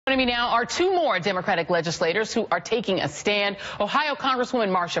Joining me now are two more Democratic legislators who are taking a stand, Ohio Congresswoman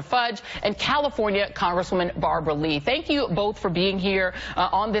Marcia Fudge and California Congresswoman Barbara Lee. Thank you both for being here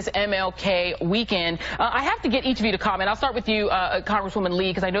on this MLK weekend. I have to get each of you to comment. I'll start with you, Congresswoman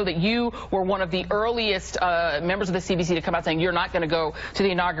Lee, because I know that you were one of the earliest members of the CBC to come out saying you're not going to go to the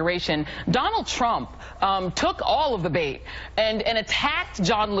inauguration. Donald Trump took all of the bait and attacked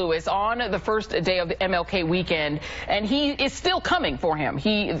John Lewis on the first day of the MLK weekend, and he is still coming for him.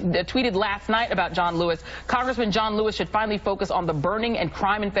 He tweeted last night about John Lewis. Congressman John Lewis should finally focus on the burning and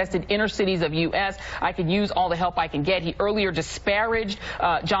crime-infested inner cities of U.S. I could use all the help I can get. He earlier disparaged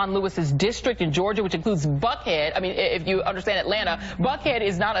John Lewis's district in Georgia, which includes Buckhead. I mean, if you understand Atlanta, Buckhead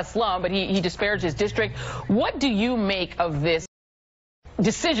is not a slum, but he disparaged his district. What do you make of this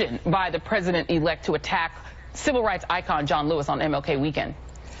decision by the president-elect to attack civil rights icon John Lewis on MLK weekend?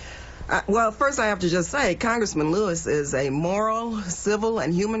 Well, first I have to just say, Congressman Lewis is a moral, civil,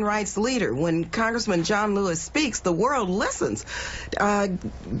 and human rights leader. When Congressman John Lewis speaks, the world listens.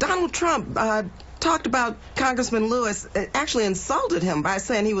 Donald Trump talked about Congressman Lewis, actually insulted him by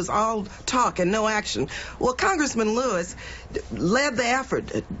saying he was all talk and no action. Well, Congressman Lewis led the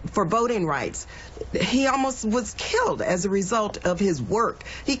effort for voting rights. He almost was killed as a result of his work.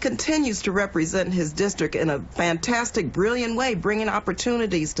 He continues to represent his district in a fantastic, brilliant way, bringing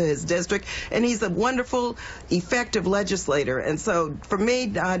opportunities to his district, and he's a wonderful, effective legislator. And so, for me,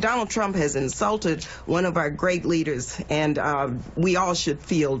 Donald Trump has insulted one of our great leaders, and we all should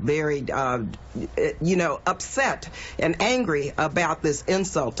feel very upset and angry about this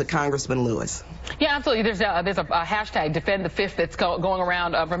insult to Congressman Lewis. Yeah, absolutely. There's a hashtag Defend the Fifth that's going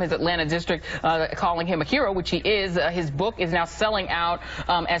around from his Atlanta district, calling him a hero, which he is. His book is now selling out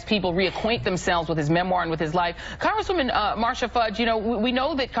as people reacquaint themselves with his memoir and with his life. Congresswoman Marcia Fudge, we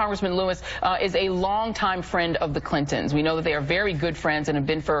know that Congressman Lewis is a longtime friend of the Clintons. We know that they are very good friends and have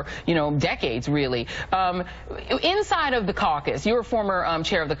been for, decades, really. Inside of the caucus, you're a former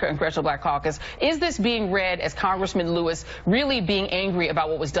chair of the Congressional Black Caucus. Is this being read as Congressman Lewis really being angry about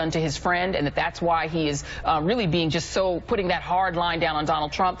what was done to his friend, and that's why he is really being just so putting that hard line down on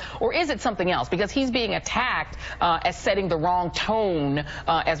Donald Trump? Or is it something else? Because he's being attacked as setting the wrong tone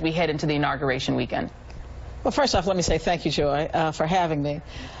as we head into the inauguration weekend. Well, first off, let me say thank you, Joy, for having me.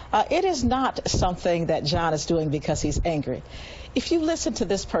 It is not something that John is doing because he's angry. If you listen to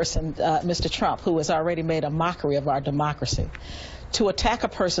this person, Mr. Trump, who has already made a mockery of our democracy, to attack a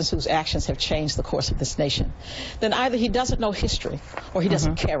person whose actions have changed the course of this nation, then either he doesn't know history or he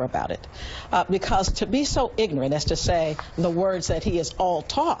doesn't care about it. Because to be so ignorant as to say the words that he is all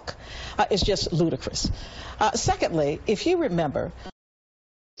talk is just ludicrous. Secondly, if you remember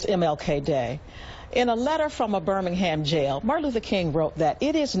MLK Day, in a letter from a Birmingham jail, Martin Luther King wrote that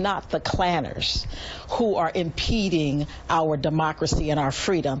it is not the Klanners who are impeding our democracy and our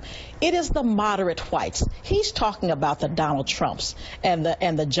freedom. It is the moderate whites. He's talking about the Donald Trumps and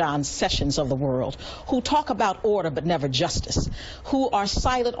the John Sessions of the world, who talk about order but never justice, who are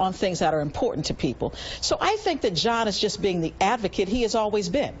silent on things that are important to people. So I think that John is just being the advocate he has always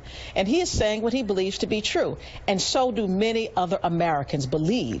been. And he is saying what he believes to be true. And so do many other Americans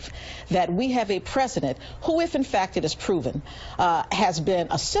believe that we have a president who, if in fact it is proven, has been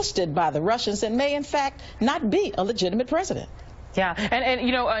assisted by the Russians and may in fact not be a legitimate president. Yeah,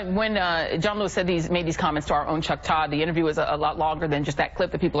 and when John Lewis made these comments to our own Chuck Todd, the interview was a lot longer than just that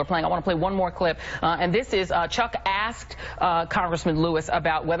clip that people are playing. I want to play one more clip, and this is Chuck asked Congressman Lewis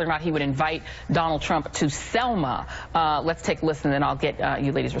about whether or not he would invite Donald Trump to Selma. Let's take a listen, and then I'll get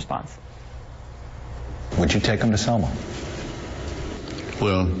you ladies' response. Would you take him to Selma?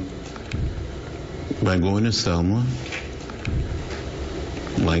 Well, by going to Selma,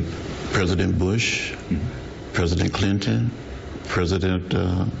 like President Bush, President Clinton, President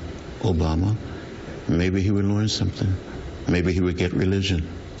Obama, maybe he would learn something. Maybe he would get religion.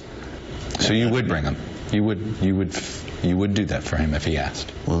 So you would bring him? You would do that for him if he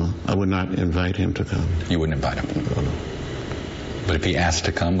asked? Well, I would not invite him to come. You wouldn't invite him? No. But if he asked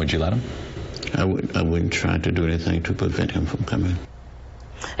to come, would you let him? I wouldn't try to do anything to prevent him from coming.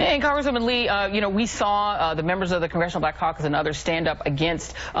 And Congresswoman Lee, we saw the members of the Congressional Black Caucus and others stand up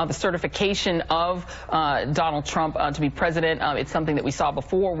against the certification of Donald Trump to be president. It's something that we saw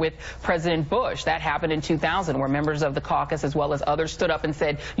before with President Bush. That happened in 2000, where members of the caucus as well as others stood up and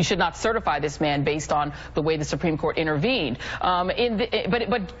said you should not certify this man based on the way the Supreme Court intervened.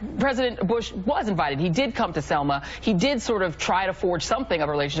 But President Bush was invited. He did come to Selma. He did sort of try to forge something of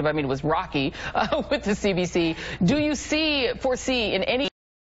a relationship. I mean, it was rocky with the CBC. Do you foresee in any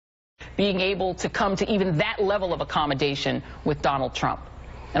being able to come to even that level of accommodation with Donald Trump?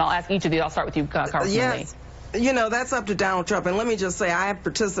 And I'll ask each of you. I'll start with you, Congressman Lee. You know, that's up to Donald Trump. And let me just say, I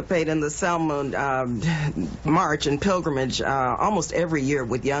participate in the Selma March and pilgrimage almost every year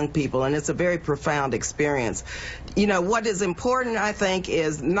with young people, and it's a very profound experience. You know, what is important, I think,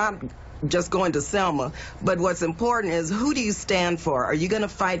 is not just going to Selma, but what's important is, who do you stand for? Are you going to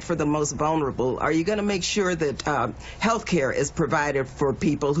fight for the most vulnerable? Are you going to make sure that health care is provided for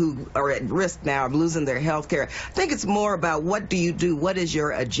people who are at risk now of losing their health care? I think it's more about, what do you do? What is your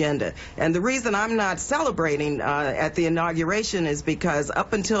agenda? And the reason I'm not celebrating at the inauguration is because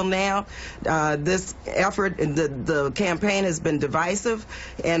up until now, this effort, the campaign has been divisive,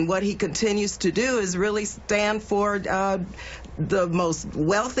 and what he continues to do is really stand for the most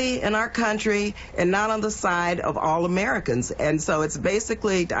wealthy in our country and not on the side of all Americans. And so it's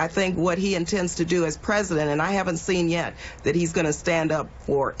basically, I think, what he intends to do as president, and I haven't seen yet that he's going to stand up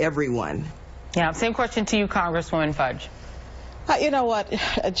for everyone. Yeah, same question to you, Congresswoman Fudge. You know what,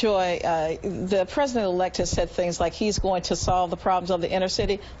 Joy, the president-elect has said things like he's going to solve the problems of the inner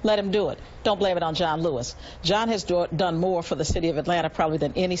city. Let him do it. Don't blame it on John Lewis. John has done more for the city of Atlanta probably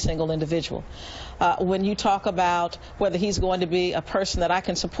than any single individual. When you talk about whether he's going to be a person that I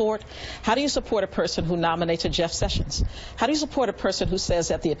can support, how do you support a person who nominates a Jeff Sessions? How do you support a person who says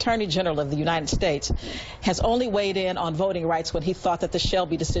that the Attorney General of the United States has only weighed in on voting rights when he thought that the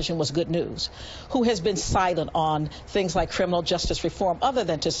Shelby decision was good news? Who has been silent on things like criminal justice reform other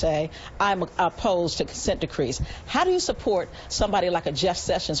than to say, I'm opposed to consent decrees? How do you support somebody like a Jeff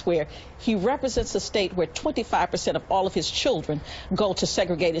Sessions, where he represents a state where 25% of all of his children go to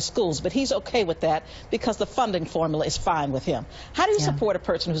segregated schools, but he's okay with that because the funding formula is fine with him? How do you support a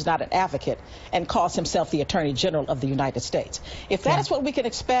person who's not an advocate and calls himself the Attorney General of the United States? If that is what we can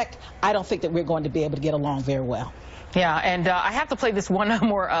expect, I don't think that we're going to be able to get along very well. Yeah, and I have to play this one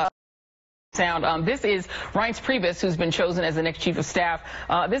more sound. This is Reince Priebus, who's been chosen as the next chief of staff.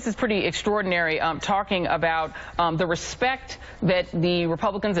 This is pretty extraordinary, talking about the respect that the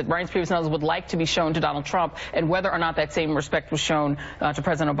Republicans that Reince Priebus knows would like to be shown to Donald Trump, and whether or not that same respect was shown to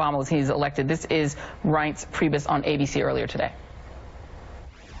President Obama as he's elected. This is Reince Priebus on ABC earlier today.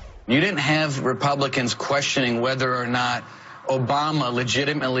 You didn't have Republicans questioning whether or not Obama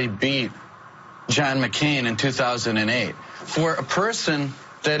legitimately beat John McCain in 2008. For a person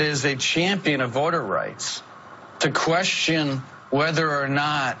that is a champion of voter rights to question whether or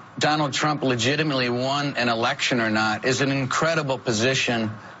not Donald Trump legitimately won an election or not is an incredible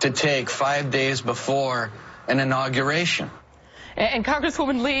position to take 5 days before an inauguration. And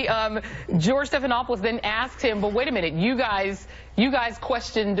Congresswoman Lee, George Stephanopoulos then asked him, but wait a minute, you guys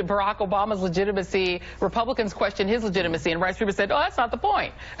questioned Barack Obama's legitimacy, Republicans questioned his legitimacy, and Reince Priebus said, oh, that's not the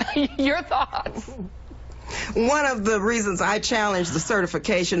point. Your thoughts? One of the reasons I challenged the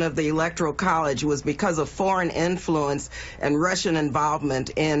certification of the Electoral College was because of foreign influence and Russian involvement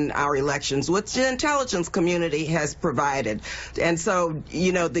in our elections, which the intelligence community has provided. And so,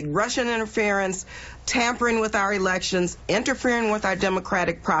 you know, the Russian interference, tampering with our elections, interfering with our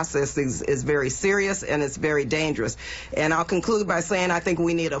democratic processes is very serious, and it's very dangerous. And I'll conclude by saying I think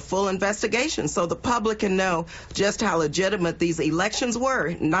we need a full investigation so the public can know just how legitimate these elections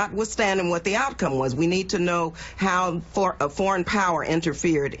were, notwithstanding what the outcome was. We need to know how a foreign power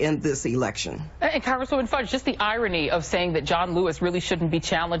interfered in this election. And Congresswoman Fudge, just the irony of saying that John Lewis really shouldn't be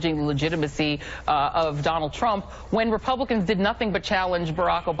challenging the legitimacy of Donald Trump when Republicans did nothing but challenge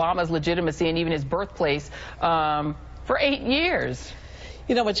Barack Obama's legitimacy and even his birthplace for 8 years.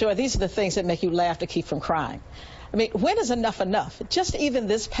 You know what, Joy, these are the things that make you laugh to keep from crying. I mean, when is enough enough? Just even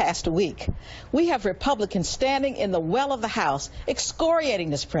this past week, we have Republicans standing in the well of the House excoriating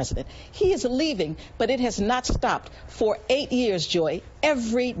this president. He is leaving, but it has not stopped. For 8 years, Joy,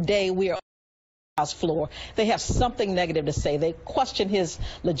 every day we are on the House floor, they have something negative to say. They question his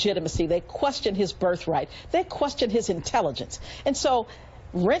legitimacy. They question his birthright. They question his intelligence. And so,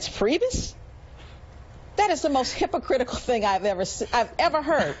 Reince Priebus? That is the most hypocritical thing I've ever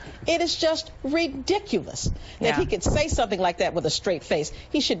heard. It is just ridiculous that he could say something like that with a straight face.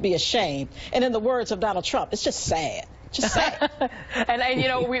 He should be ashamed. And in the words of Donald Trump, it's just sad. Just sad. and you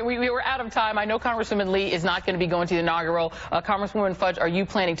know, we were out of time. I know Congresswoman Lee is not going to be going to the inaugural. Congresswoman Fudge, are you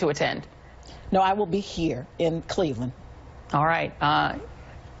planning to attend? No, I will be here in Cleveland. All right.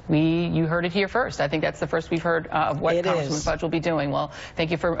 You heard it here first. I think that's the first we've heard of what Congresswoman Fudge will be doing. Well,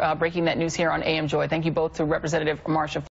 thank you for breaking that news here on AM Joy. Thank you both to Representative Marsha